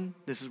struggling.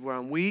 This is where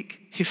I'm weak.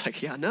 He's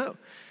like, yeah, I know.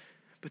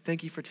 But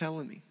thank you for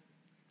telling me.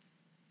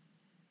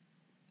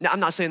 Now, I'm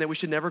not saying that we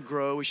should never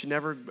grow, we should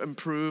never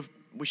improve,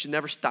 we should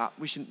never stop,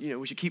 we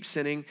should keep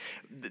sinning.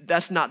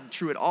 That's not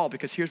true at all,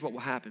 because here's what will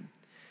happen.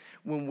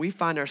 When we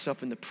find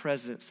ourselves in the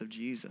presence of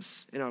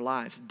Jesus in our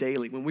lives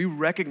daily, when we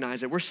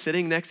recognize that we're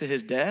sitting next to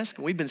his desk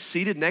and we've been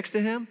seated next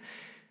to him,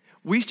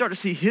 we start to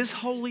see his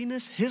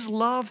holiness, his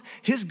love,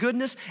 his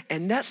goodness,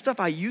 and that stuff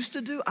I used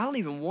to do, I don't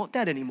even want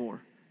that anymore.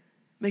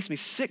 It makes me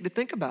sick to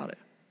think about it.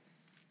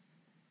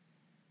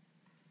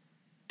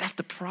 That's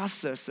the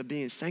process of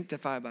being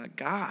sanctified by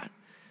God.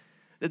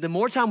 That the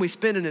more time we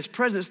spend in his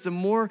presence, the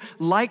more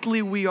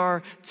likely we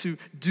are to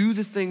do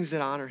the things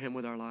that honor him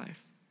with our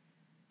life.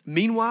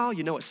 Meanwhile,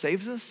 you know what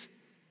saves us?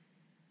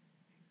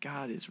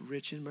 God is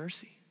rich in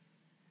mercy,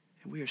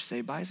 and we are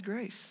saved by his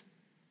grace.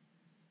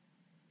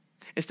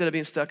 Instead of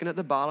being stuck in at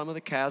the bottom of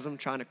the chasm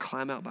trying to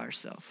climb out by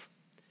ourselves.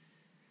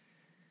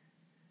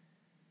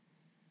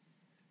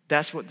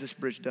 That's what this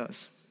bridge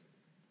does.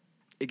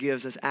 It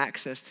gives us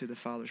access to the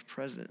Father's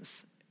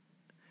presence.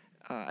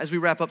 As we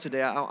wrap up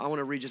today, I want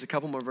to read just a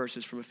couple more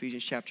verses from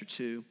Ephesians chapter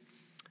 2.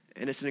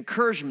 And it's an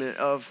encouragement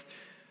of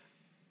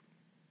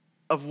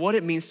what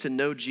it means to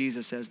know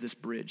Jesus as this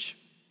bridge,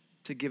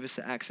 to give us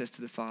the access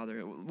to the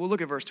Father. We'll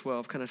look at verse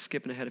 12, kind of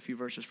skipping ahead a few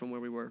verses from where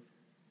we were.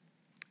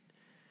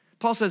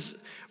 Paul says,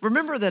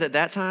 remember that at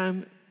that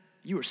time,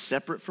 you were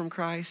separate from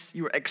Christ.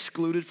 You were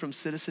excluded from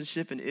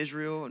citizenship in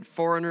Israel and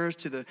foreigners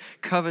to the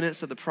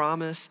covenants of the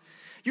promise.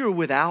 You were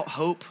without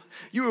hope.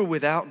 You were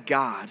without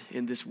God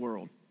in this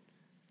world.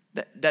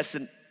 That's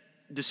the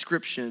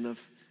description of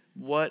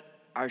what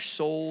our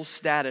soul's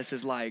status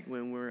is like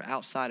when we're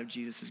outside of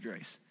Jesus'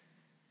 grace.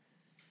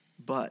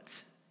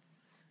 But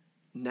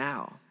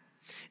now,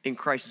 in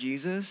Christ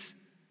Jesus,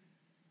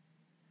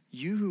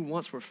 you who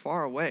once were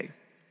far away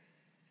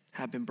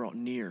have been brought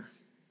near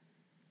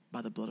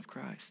by the blood of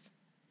Christ.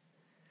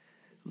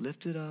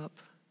 Lifted up,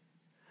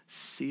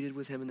 seated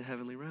with him in the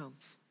heavenly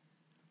realms.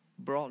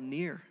 Brought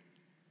near.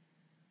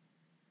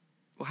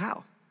 Well,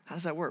 how? How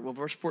does that work? Well,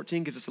 verse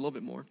 14 gives us a little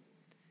bit more.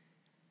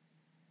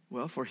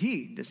 Well,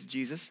 this is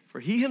Jesus,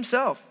 for he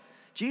himself,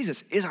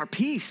 Jesus, is our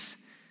peace,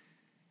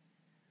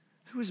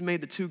 who has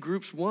made the two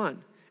groups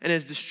one and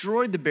has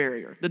destroyed the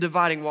barrier, the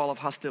dividing wall of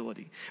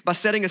hostility. By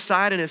setting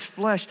aside in his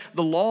flesh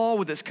the law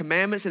with its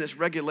commandments and its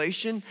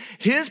regulation,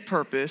 his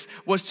purpose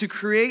was to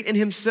create in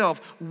himself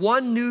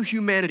one new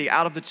humanity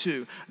out of the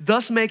two,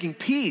 thus making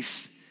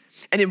peace,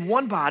 and in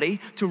one body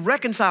to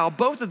reconcile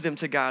both of them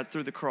to God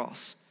through the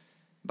cross,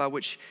 by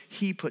which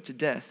he put to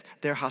death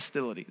their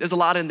hostility. There's a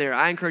lot in there.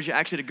 I encourage you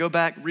actually to go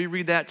back,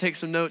 reread that, take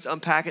some notes,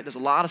 unpack it. There's a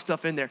lot of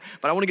stuff in there,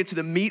 but I want to get to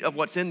the meat of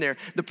what's in there.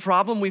 The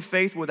problem we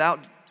face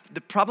without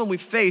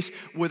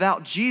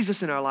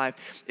Jesus in our life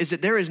is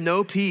that there is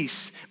no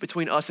peace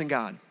between us and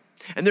God.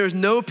 And there is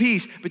no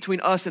peace between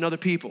us and other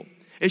people.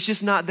 It's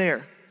just not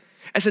there.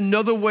 It's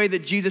another way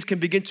that Jesus can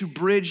begin to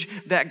bridge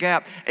that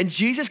gap. And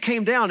Jesus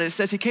came down, and it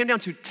says he came down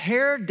to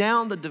tear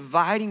down the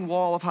dividing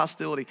wall of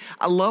hostility.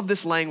 I love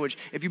this language.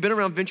 If you've been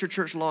around Venture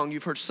Church long,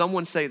 you've heard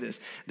someone say this,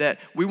 that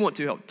we want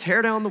to help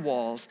tear down the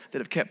walls that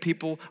have kept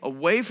people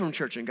away from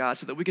church and God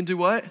so that we can do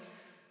what?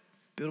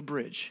 Build a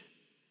bridge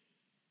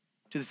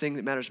to the thing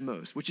that matters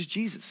most, which is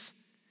Jesus.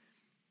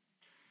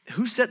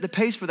 Who set the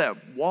pace for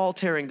that wall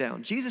tearing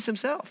down? Jesus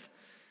himself.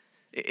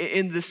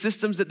 In the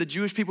systems that the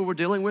Jewish people were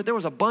dealing with, there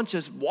was a bunch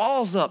of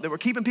walls up that were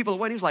keeping people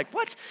away. And he was like,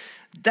 what?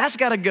 That's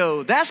gotta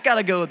go, that's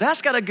gotta go,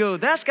 that's gotta go,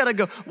 that's gotta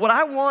go. What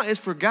I want is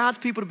for God's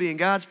people to be in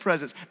God's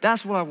presence.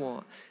 That's what I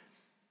want.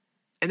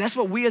 And that's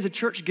what we as a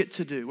church get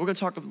to do. We're gonna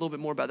talk a little bit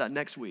more about that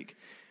next week.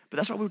 But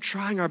that's what we're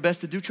trying our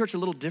best to do church a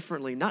little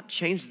differently, not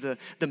change the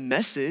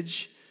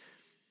message,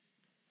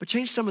 but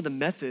change some of the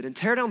method and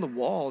tear down the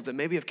walls that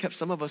maybe have kept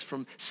some of us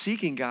from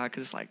seeking God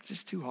because it's like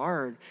just too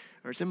hard,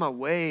 or it's in my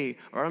way,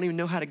 or I don't even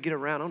know how to get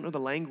around. I don't know the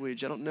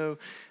language. I don't know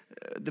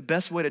the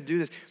best way to do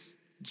this.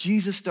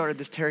 Jesus started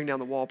this tearing down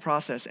the wall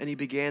process, and he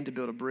began to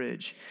build a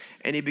bridge.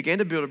 And he began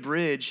to build a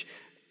bridge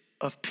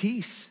of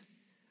peace,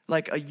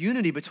 like a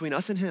unity between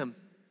us and him,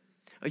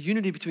 a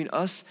unity between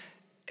us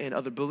and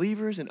other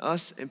believers and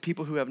us and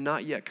people who have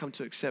not yet come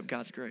to accept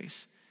God's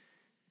grace.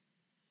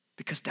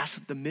 Because that's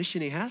the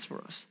mission he has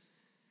for us,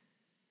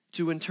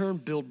 to in turn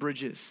build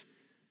bridges.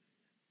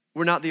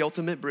 We're not the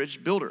ultimate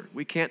bridge builder.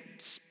 We can't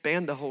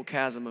span the whole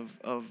chasm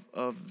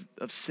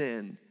of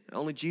sin.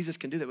 Only Jesus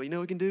can do that. But you know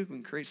what we can do? We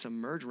can create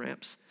some merge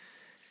ramps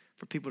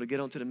for people to get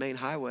onto the main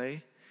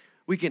highway.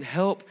 We can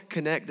help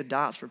connect the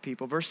dots for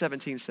people. Verse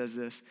 17 says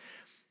this: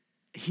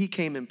 he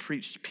came and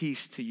preached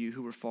peace to you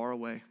who were far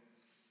away,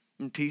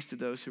 and peace to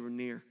those who were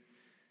near.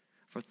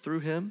 For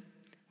through him,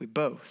 we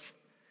both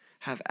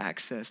have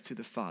access to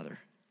the Father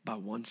by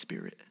one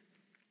Spirit.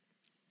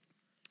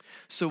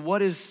 So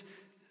what is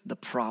the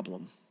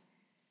problem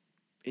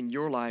in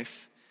your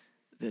life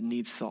that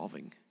needs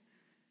solving?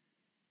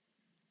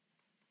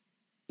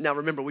 Now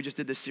remember, we just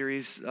did this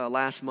series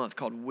last month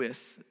called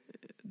With.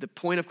 The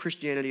point of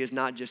Christianity is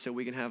not just so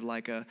we can have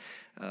like a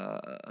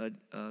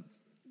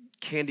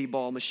candy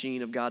ball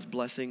machine of God's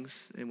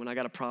blessings, and when I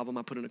got a problem,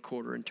 I put in a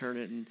quarter and turn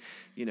it, and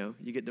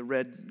you get the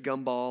red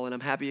gumball and I'm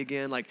happy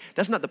again. Like,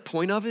 that's not the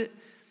point of it,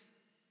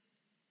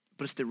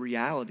 but it's the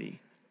reality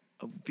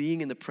of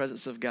being in the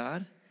presence of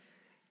God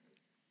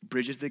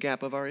bridges the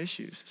gap of our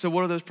issues. So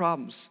what are those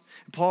problems?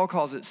 Paul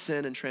calls it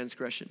sin and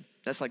transgression.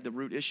 That's like the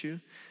root issue.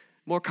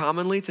 More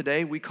commonly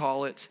today, we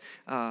call it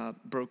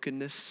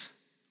brokenness.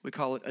 We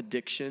call it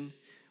addiction.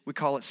 We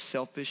call it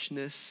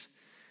selfishness.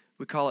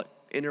 We call it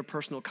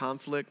interpersonal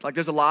conflict. Like,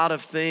 there's a lot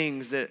of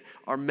things that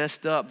are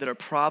messed up, that are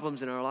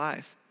problems in our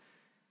life.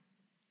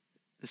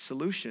 The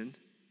solution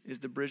is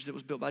the bridge that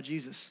was built by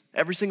Jesus.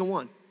 Every single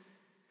one.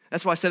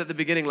 That's why I said at the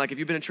beginning, like, if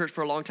you've been in church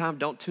for a long time,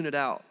 don't tune it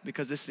out,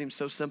 because this seems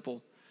so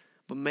simple.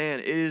 But man,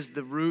 it is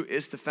the root,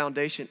 it's the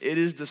foundation, it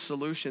is the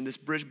solution, this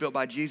bridge built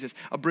by Jesus,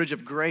 a bridge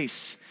of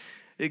grace.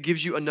 It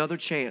gives you another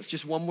chance,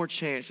 just one more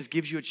chance, just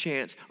gives you a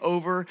chance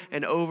over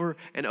and over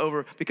and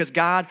over, because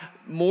God,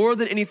 more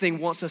than anything,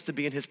 wants us to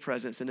be in his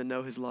presence and to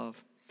know his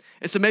love.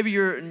 And so maybe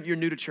you're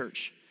new to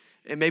church,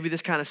 and maybe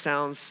this kind of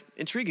sounds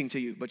intriguing to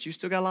you, but you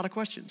still got a lot of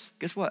questions.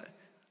 Guess what?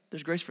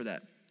 There's grace for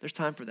that. There's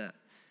time for that.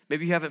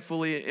 Maybe you haven't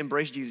fully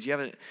embraced Jesus. You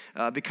haven't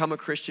become a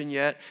Christian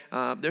yet.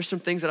 There's some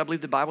things that I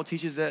believe the Bible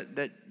teaches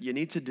that you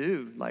need to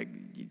do. Like,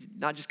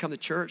 not just come to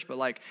church, but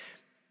like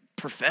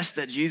profess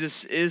that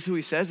Jesus is who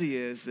he says he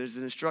is. There's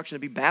an instruction to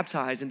be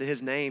baptized into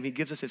his name. He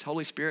gives us his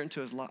Holy Spirit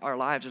into our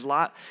lives. There's a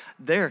lot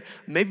there.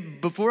 Maybe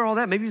before all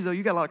that, maybe though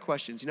you got a lot of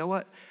questions. You know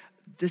what?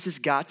 This has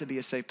got to be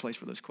a safe place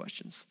for those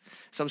questions.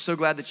 So I'm so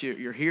glad that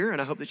you're here,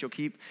 and I hope that you'll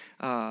keep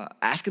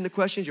asking the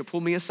questions. You'll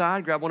pull me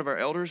aside, grab one of our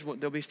elders.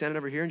 They'll be standing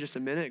over here in just a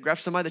minute. Grab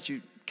somebody that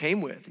you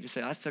came with and just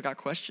say, I still got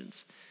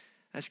questions.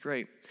 That's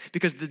great.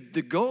 Because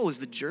the goal is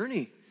the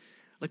journey.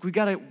 Like, we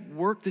got to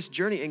work this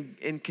journey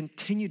and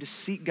continue to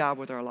seek God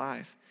with our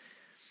life.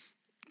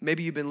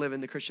 Maybe you've been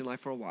living the Christian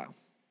life for a while.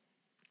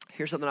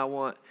 Here's something I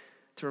want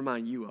to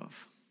remind you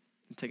of.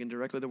 I'm taking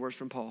directly the words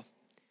from Paul.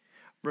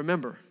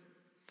 Remember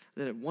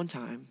that at one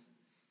time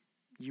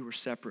you were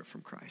separate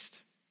from Christ.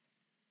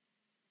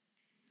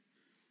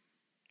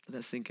 Let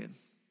that sink in.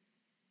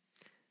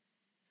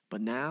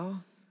 But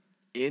now,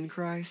 in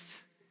Christ,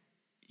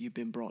 you've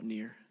been brought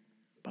near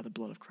by the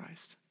blood of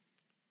Christ.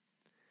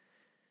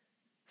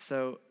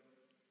 So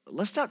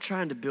let's stop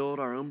trying to build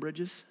our own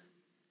bridges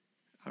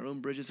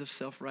of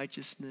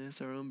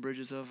self-righteousness, our own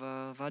bridges of,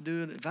 if I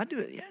do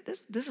it, yeah,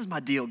 this is my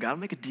deal, God. I'll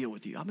make a deal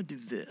with you. I'm going to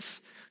do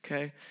this,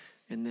 okay?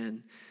 And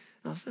then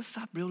let's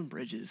stop building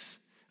bridges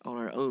on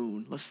our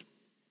own. Let's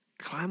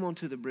climb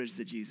onto the bridge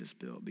that Jesus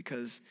built,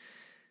 because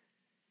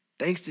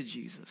thanks to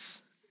Jesus,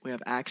 we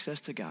have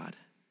access to God.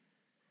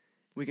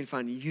 We can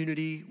find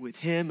unity with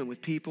him and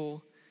with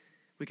people.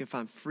 We can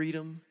find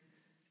freedom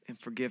and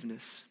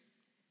forgiveness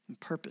and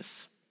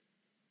purpose.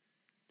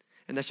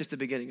 And that's just the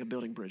beginning of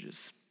building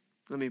bridges.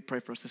 Let me pray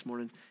for us this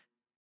morning.